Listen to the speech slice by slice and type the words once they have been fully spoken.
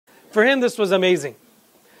For him, this was amazing.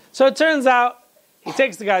 So it turns out, he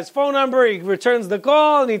takes the guy's phone number, he returns the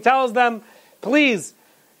call, and he tells them, please,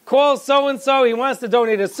 call so-and-so, he wants to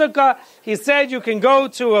donate a sukkah. He said you can go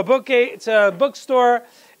to a bookstore,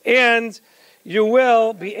 and you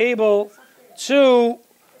will be able to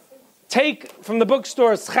take from the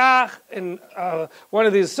bookstore schach and one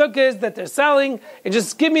of these sukkahs that they're selling, and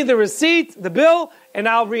just give me the receipt, the bill, and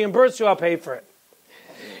I'll reimburse you, I'll pay for it.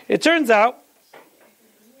 It turns out,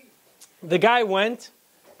 the guy went,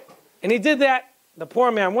 and he did that. The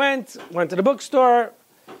poor man went to the bookstore,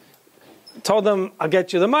 told them, I'll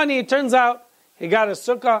get you the money. It turns out, he got a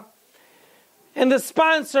sukkah. And the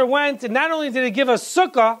sponsor went, and not only did he give a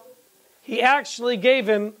sukkah, he actually gave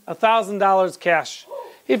him $1,000 cash.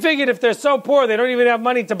 He figured if they're so poor, they don't even have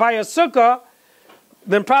money to buy a sukkah,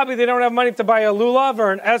 then probably they don't have money to buy a lulav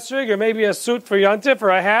or an esrig or maybe a suit for yontif or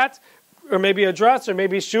a hat or maybe a dress or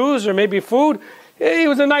maybe shoes or maybe food. He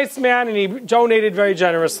was a nice man and he donated very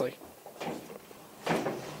generously.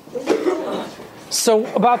 So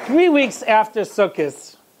about 3 weeks after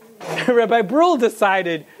Sukkot, Rabbi Brul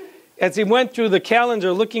decided, as he went through the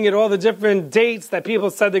calendar looking at all the different dates that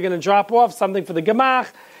people said they're going to drop off, something for the gemach,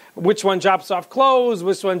 which one drops off clothes,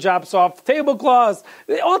 which one drops off tablecloths,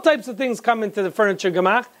 all types of things come into the furniture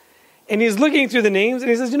gemach. And he's looking through the names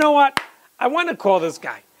and he says, you know what, I want to call this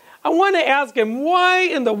guy. I want to ask him, why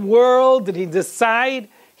in the world did he decide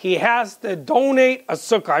he has to donate a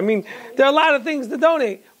sukkah? I mean, there are a lot of things to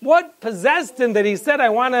donate. What possessed him that he said, I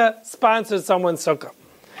want to sponsor someone's sukkah?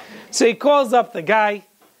 So he calls up the guy, and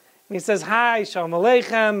he says, hi, shalom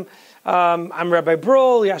aleichem, I'm Rabbi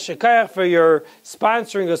Brul, yashikayach for your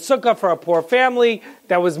sponsoring a sukkah for a poor family.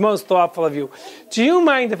 That was most thoughtful of you. Do you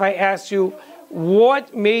mind if I ask you,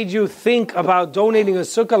 what made you think about donating a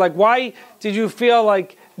sukkah? Like, why did you feel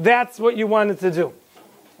like that's what you wanted to do?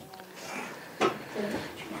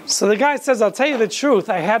 So the guy says, I'll tell you the truth,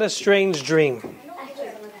 I had a strange dream.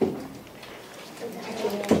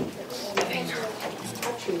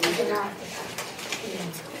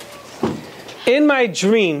 In my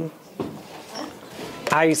dream,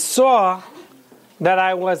 I saw that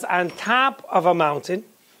I was on top of a mountain,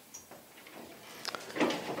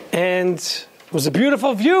 and it was a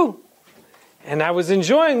beautiful view, and I was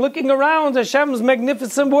enjoying looking around Hashem's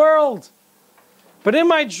magnificent world. But in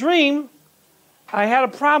my dream, I had a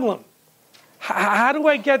problem. How do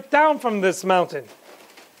I get down from this mountain?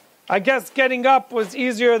 I guess getting up was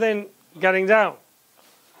easier than getting down.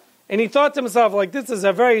 And he thought to himself, like, this is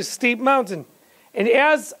a very steep mountain. And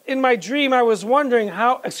as in my dream, I was wondering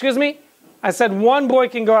how, I said one boy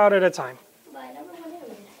can go out at a time.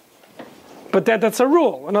 But that's a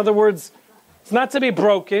rule. In other words, it's not to be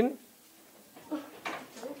broken.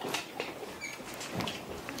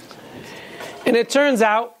 And it turns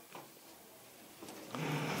out,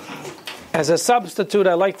 as a substitute,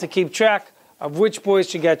 I like to keep track of which boys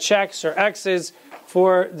should get checks or X's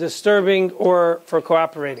for disturbing or for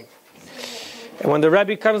cooperating. And when the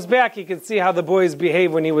Rabbi comes back, he can see how the boys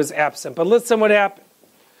behaved when he was absent. But listen what happened.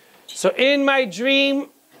 So in my dream,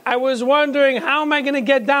 I was wondering, how am I going to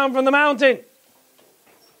get down from the mountain?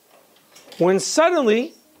 When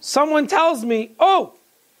suddenly, someone tells me, oh,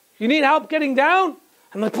 you need help getting down?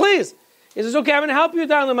 I'm like, please. He says, okay, I'm going to help you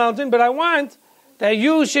down the mountain, but I want that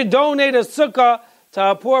you should donate a sukkah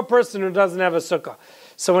to a poor person who doesn't have a sukkah.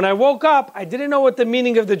 So when I woke up, I didn't know what the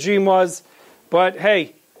meaning of the dream was, but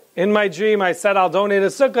hey, in my dream, I said I'll donate a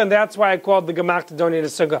sukkah, and that's why I called the gemach to donate a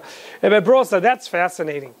sukkah. Rabbi Brul said, that's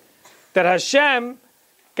fascinating. That Hashem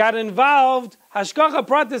got involved, Hashgacha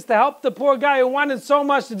Pratis, to help the poor guy who wanted so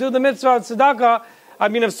much to do the mitzvah of tzedakah,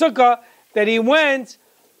 of sukkah, that he went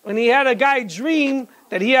and he had a guy dream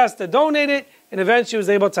that he has to donate it, and eventually was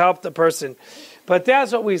able to help the person. But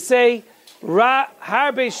that's what we say, Harbe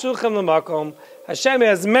Shulchan L'makom. Hashem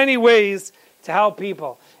has many ways to help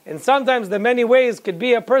people. And sometimes the many ways could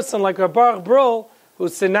be a person like Rabbi Brul,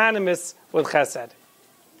 who's synonymous with Chesed.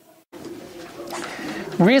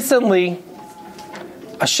 Recently,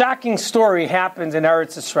 a shocking story happened in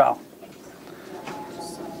Eretz Yisrael.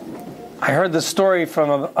 I heard the story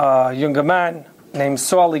from a younger man named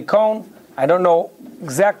Soali Cohn. I don't know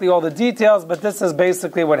exactly all the details, but this is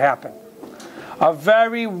basically what happened. A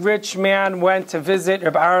very rich man went to visit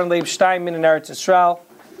Rabbi Aaron Leib Steinman in Eretz Yisrael,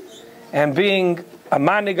 and being a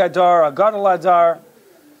Manig Adar, a Gadol Adar,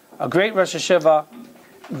 a great Rosh Hashiva,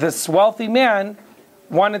 this wealthy man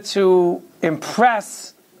wanted to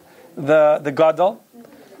impress the Gadol.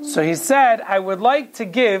 So he said, I would like to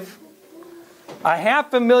give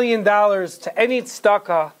 $500,000 to any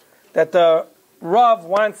tzedakah that the Rav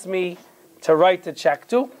wants me to write the check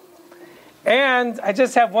to. And I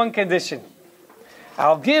just have one condition.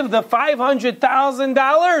 I'll give the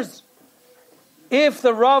 $500,000 if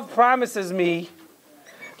the Rav promises me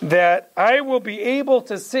that I will be able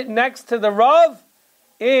to sit next to the Rav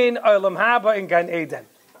in Olam Haba in Gan Eden.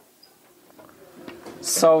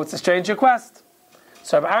 So it's a strange request.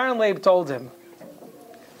 So Rabbi Aaron Leib told him,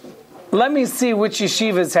 let me see which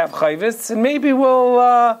yeshivas have chayvis, and maybe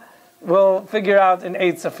we'll figure out an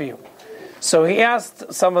eitzah for you. So he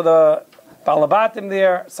asked some of the balabatim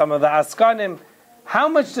there, some of the askanim, how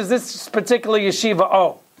much does this particular yeshiva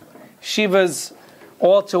owe? Yeshivas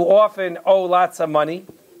all too often owe lots of money.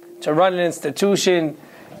 To run an institution,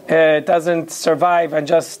 it doesn't survive on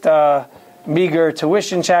just meager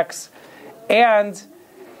tuition checks. And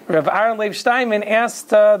Rav Aaron Leib Steinman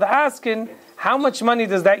asked the askin, how much money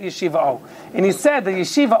does that yeshiva owe? And he said the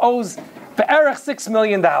yeshiva owes be'erech $6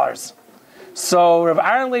 million. So Rav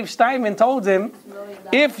Aaron Leib Steinman told him,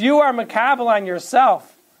 if you are makabel on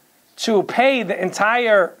yourself to pay the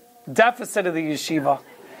entire deficit of the yeshiva,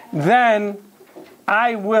 then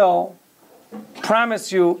I will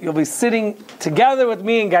promise you'll be sitting together with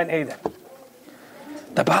me in Gan Eden.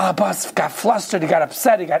 The Balabas got flustered, he got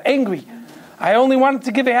upset, he got angry. I only wanted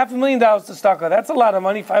to give $500,000 to Stucco. That's a lot of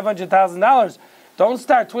money, $500,000. Don't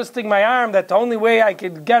start twisting my arm that the only way I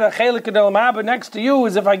could get a chelik in Olam Haba next to you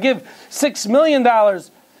is if I give $6 million.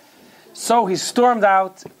 So he stormed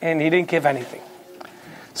out and he didn't give anything.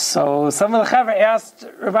 So some of the Chaver asked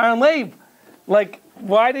Rabbi Aaron Leib, like,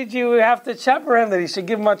 why did you have to chepper him that he should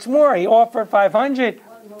give much more? He offered 500.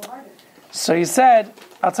 So he said,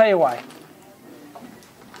 I'll tell you why.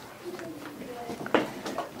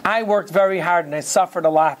 I worked very hard and I suffered a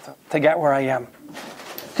lot to get where I am.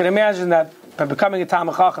 You can imagine that by becoming a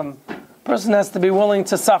Talmid Chacham, a person has to be willing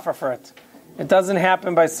to suffer for it. It doesn't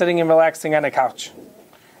happen by sitting and relaxing on a couch.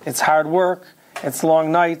 It's hard work, it's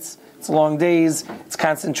long nights, it's long days, it's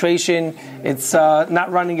concentration, it's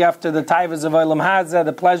not running after the taivas of Olam Hazeh,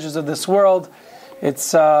 the pleasures of this world,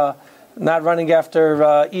 it's not running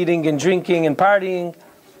after eating and drinking and partying.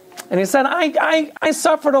 And he said, I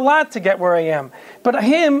suffered a lot to get where I am. But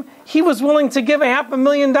he was willing to give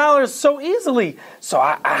 $500,000 so easily. So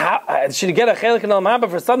should he get a chelik in Olam Haba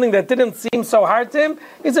for something that didn't seem so hard to him?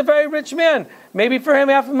 He's a very rich man. Maybe for him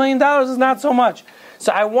 $500,000 is not so much.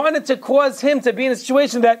 So I wanted to cause him to be in a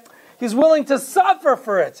situation that he's willing to suffer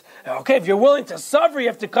for it. Okay, if you're willing to suffer, you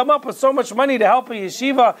have to come up with so much money to help a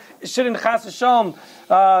yeshiva. It shouldn't chas v'shalom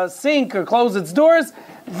sink or close its doors.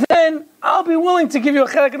 Then I'll be willing to give you a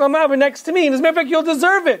chelik in Olam Haba next to me. And as a matter of fact, you'll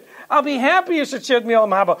deserve it. I'll be happy you should share with me Olam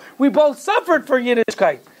Haba. We both suffered for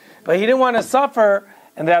Yiddishkeit. But he didn't want to suffer,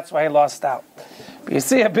 and that's why he lost out. But you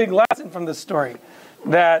see a big lesson from this story.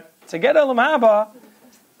 That to get Olam Haba,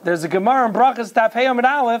 there's a Gemara in Brachas Daf Hey Amud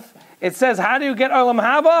Aleph. It says, how do you get Olam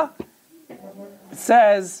Haba? It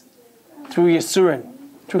says, through Yisurin,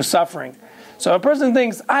 through suffering. So a person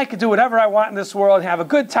thinks, I could do whatever I want in this world and have a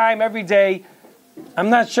good time every day. I'm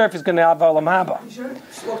not sure if he's going to have Olam Haba. You sure?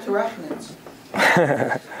 Spoke to Rationals.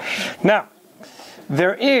 Now,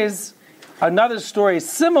 there is another story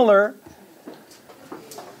similar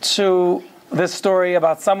to this story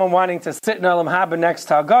about someone wanting to sit in Olam Haba next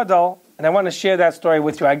to a Gadol, and I want to share that story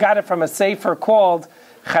with you. I got it from a sefer called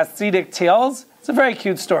Hasidic Tales. It's a very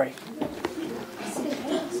cute story.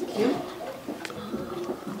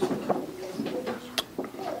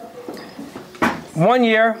 One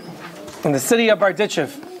year, in the city of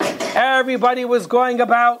Barditchev, everybody was going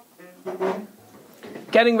about,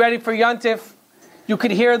 getting ready for Yontif. You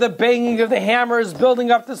could hear the banging of the hammers,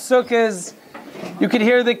 building up the sukkahs. You could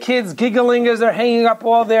hear the kids giggling as they're hanging up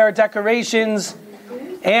all their decorations.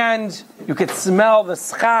 And you could smell the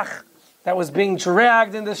schach that was being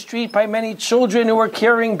dragged in the street by many children who were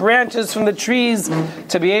carrying branches from the trees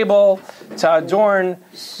to be able to adorn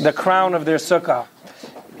the crown of their sukkah.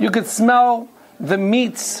 You could smell the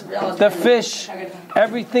meats, the fish,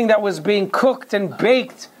 everything that was being cooked and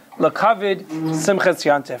baked, l'kavid simchas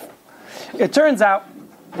Yontif. It turns out,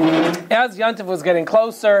 as Yontif was getting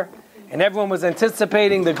closer, and everyone was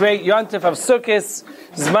anticipating the great Yontif of Sukkot,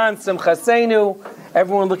 Zman Simchaseinu,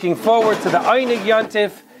 everyone looking forward to the Einig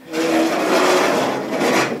Yontif.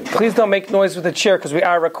 Please don't make noise with the chair because we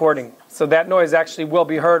are recording. So that noise actually will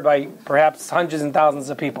be heard by perhaps hundreds and thousands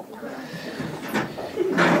of people.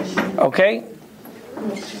 Okay?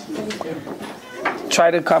 Try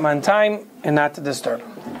to come on time and not to disturb.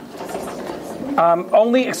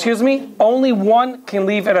 Only one can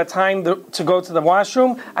leave at a time to go to the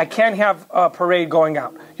washroom. I can't have a parade going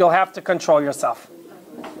out. You'll have to control yourself.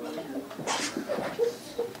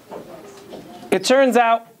 It turns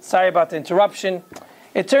out, sorry about the interruption,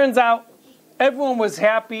 it turns out everyone was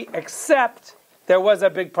happy except there was a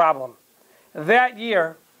big problem. that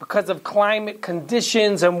year, because of climate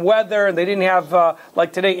conditions and weather, and they didn't have,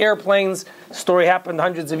 like today, airplanes. The story happened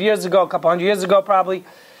hundreds of years ago, a couple hundred years ago probably.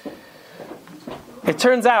 It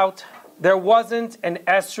turns out there wasn't an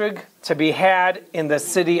esrog to be had in the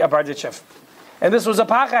city of Barditchev. And this was a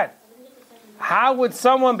pachad. How would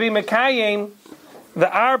someone be mekayim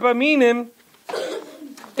the arba minim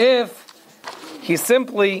if he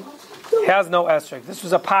simply has no esrog? This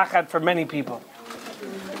was a pachad for many people.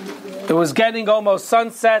 It was getting almost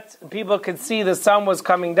sunset, and people could see the sun was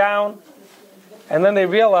coming down. And then they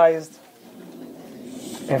realized,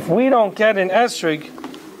 if we don't get an esrog,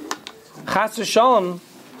 chas v'shalom,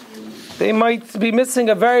 they might be missing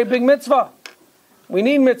a very big mitzvah. We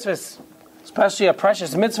need mitzvahs, especially a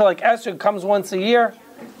precious mitzvah like esrog comes once a year.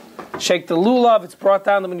 Shake the lulav, it's brought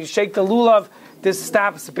down that when you shake the lulav, this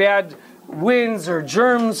stops bad winds or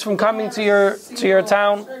germs from coming to your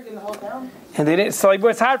town. And they didn't. So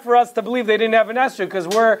it's hard for us to believe they didn't have an esrog because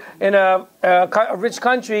we're in a rich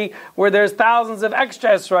country where there's thousands of extra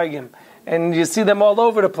esrogim, and you see them all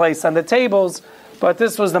over the place on the tables. But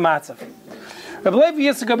this was the matzav. Rabbi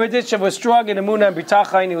Yitzchak Berditchev was strong in Emunah and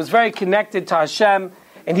Bitachon. He was very connected to Hashem,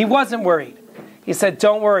 and he wasn't worried. He said,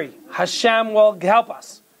 "Don't worry, Hashem will help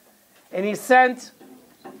us." And he sent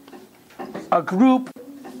a group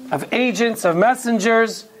of agents, of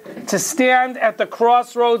messengers, to stand at the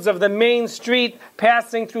crossroads of the main street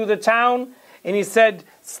passing through the town. And he said,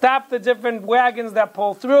 stop the different wagons that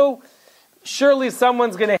pull through. Surely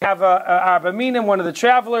someone's going to have a arba minim, one of the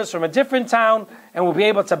travelers from a different town, and we'll be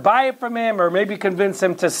able to buy it from him or maybe convince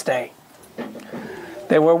him to stay.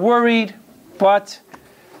 They were worried, but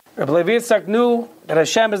Rabbi Yitzchak knew that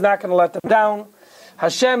Hashem is not going to let them down.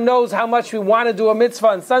 Hashem knows how much we want to do a mitzvah,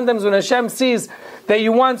 and sometimes when Hashem sees that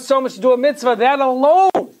you want so much to do a mitzvah, that alone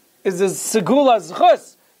is a segula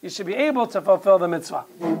zchus. You should be able to fulfill the mitzvah.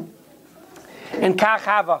 And kach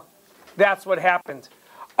hava, that's what happened.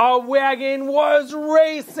 A wagon was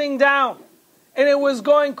racing down, and it was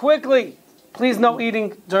going quickly. Please no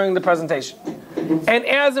eating during the presentation. And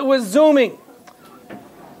as it was zooming,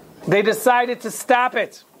 they decided to stop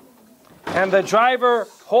it. And the driver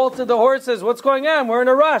halted the horses. What's going on? We're in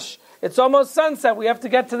a rush. It's almost sunset. We have to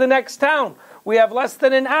get to the next town. We have less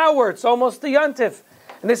than an hour. It's almost the Yontif.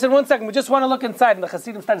 And they said, 1 second, we just want to look inside. And the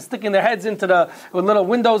Hasidim started sticking their heads into the little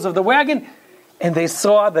windows of the wagon. And they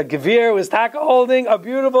saw the Gevir was taka holding a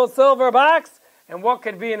beautiful silver box. And what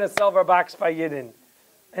could be in a silver box by Yidden?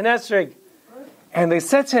 An esrog. And they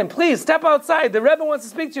said to him, please, step outside. The Rebbe wants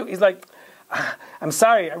to speak to you. He's like, I'm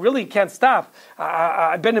sorry, I really can't stop.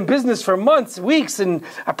 I've been in business for months, weeks, and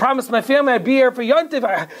I promised my family I'd be here for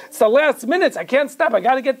Yontif. It's the last minutes. I can't stop. I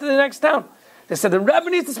got to get to the next town. They said, the Rebbe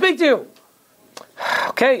needs to speak to you.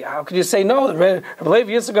 Okay, how could you say no? The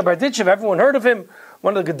Rabbi Yitzchak Berditchev, everyone heard of him,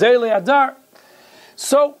 one of the Gedolei Adar.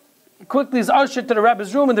 So, quickly is ushered to the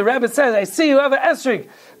Rebbe's room, and the Rebbe says, I see you have an esrog.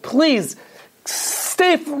 Please,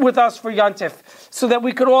 stay with us for Yontif, so that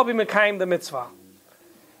we could all be mekayim the mitzvah.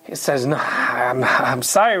 He says, no, I'm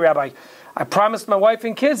sorry, Rabbi. I promised my wife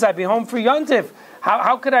and kids I'd be home for Yontif.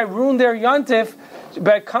 How could I ruin their Yontif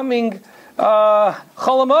by coming Chol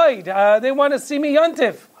Hamoed? They want to see me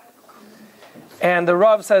Yontif. And the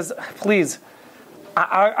Rav says, please,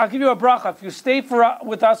 I'll give you a bracha. If you stay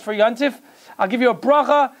with us for Yontif, I'll give you a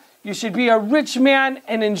bracha. You should be a rich man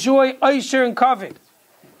and enjoy Aisher and Kavod.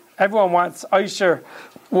 Everyone wants Aisher,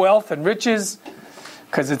 wealth and riches,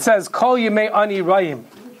 because it says, Kol Yemei Ani Rayim.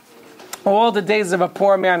 All the days of a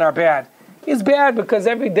poor man are bad. He's bad because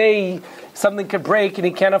every day something could break and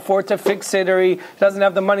he can't afford to fix it, or he doesn't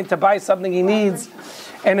have the money to buy something he needs.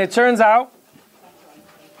 And it turns out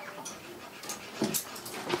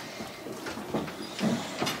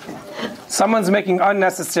someone's making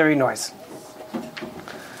unnecessary noise.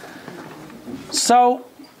 So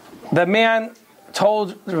the man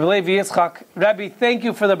told Rabbi Yitzchak, Rabbi, thank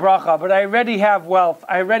you for the bracha, but I already have wealth,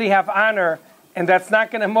 I already have honor, and that's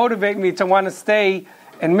not going to motivate me to want to stay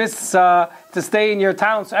and to stay in your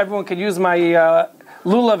town so everyone can use my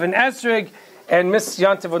lulav and esrog and miss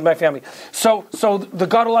Yontif with my family. So the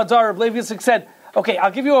Gadol Adar, Rabbi Yitzchak said, okay,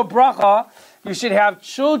 I'll give you a bracha. You should have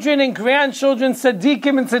children and grandchildren,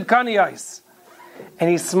 tzaddikim and tzidkaniyos. And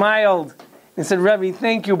he smiled and said, Rabbi,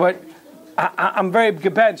 thank you, but I'm very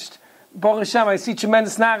gebenched. Baruch Hashem, I see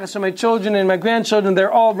tremendous nachas from my children and my grandchildren.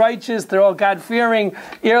 They're all righteous. They're all God-fearing.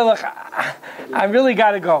 I really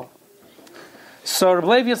got to go. So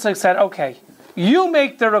Rabbi Yitzchak said, okay, you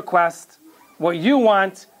make the request, what you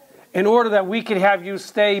want, in order that we can have you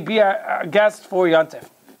stay, be a guest for Yontif.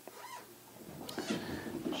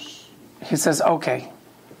 He says, okay,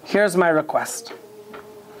 here's my request.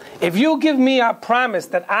 if you give me a promise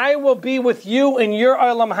that I will be with you in your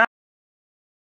Olam